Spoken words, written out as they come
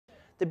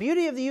The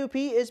beauty of the UP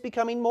is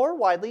becoming more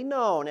widely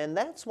known, and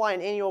that's why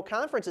an annual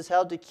conference is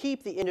held to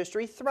keep the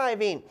industry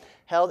thriving.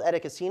 Held at a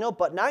casino,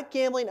 but not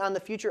gambling on the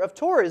future of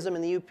tourism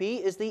in the UP,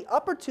 is the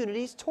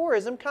Uppertunities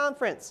Tourism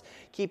Conference.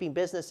 Keeping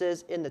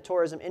businesses in the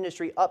tourism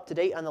industry up to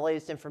date on the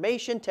latest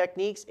information,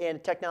 techniques,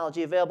 and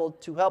technology available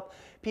to help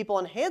people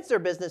enhance their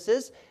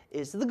businesses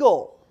is the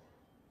goal.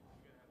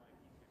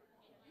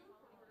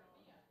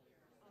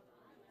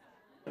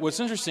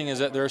 What's interesting is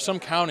that there are some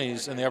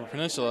counties in the Upper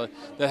Peninsula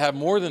that have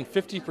more than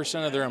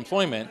 50% of their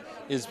employment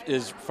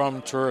is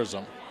from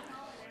tourism.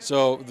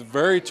 So the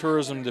very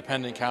tourism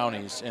dependent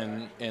counties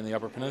in the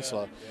Upper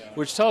Peninsula,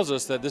 which tells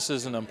us that this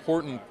is an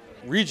important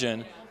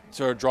region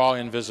to draw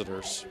in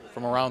visitors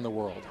from around the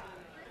world.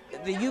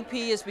 The UP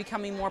is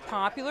becoming more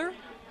popular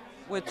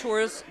with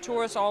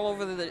tourists all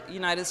over the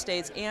United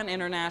States and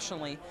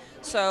internationally.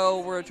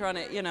 So we're trying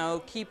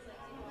to, keep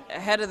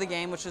ahead of the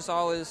game, which is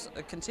always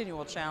a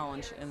continual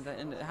challenge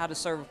in how to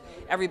serve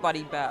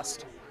everybody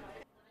best.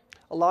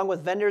 Along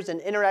with vendors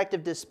and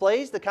interactive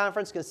displays, the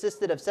conference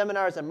consisted of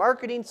seminars on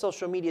marketing,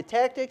 social media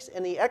tactics,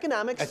 and the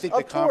economics of tourism. I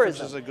think the conference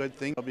is a good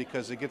thing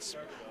because it gets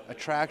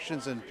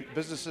attractions and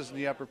businesses in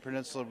the Upper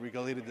Peninsula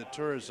related to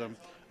tourism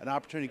an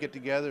opportunity to get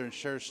together and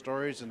share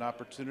stories and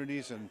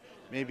opportunities and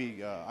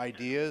maybe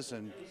ideas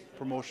and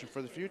promotion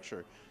for the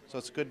future. So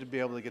it's good to be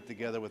able to get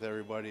together with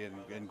everybody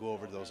and go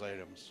over those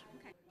items.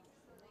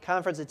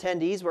 Conference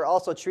attendees were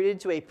also treated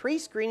to a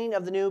pre-screening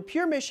of the new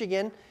Pure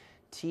Michigan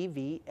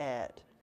TV ad.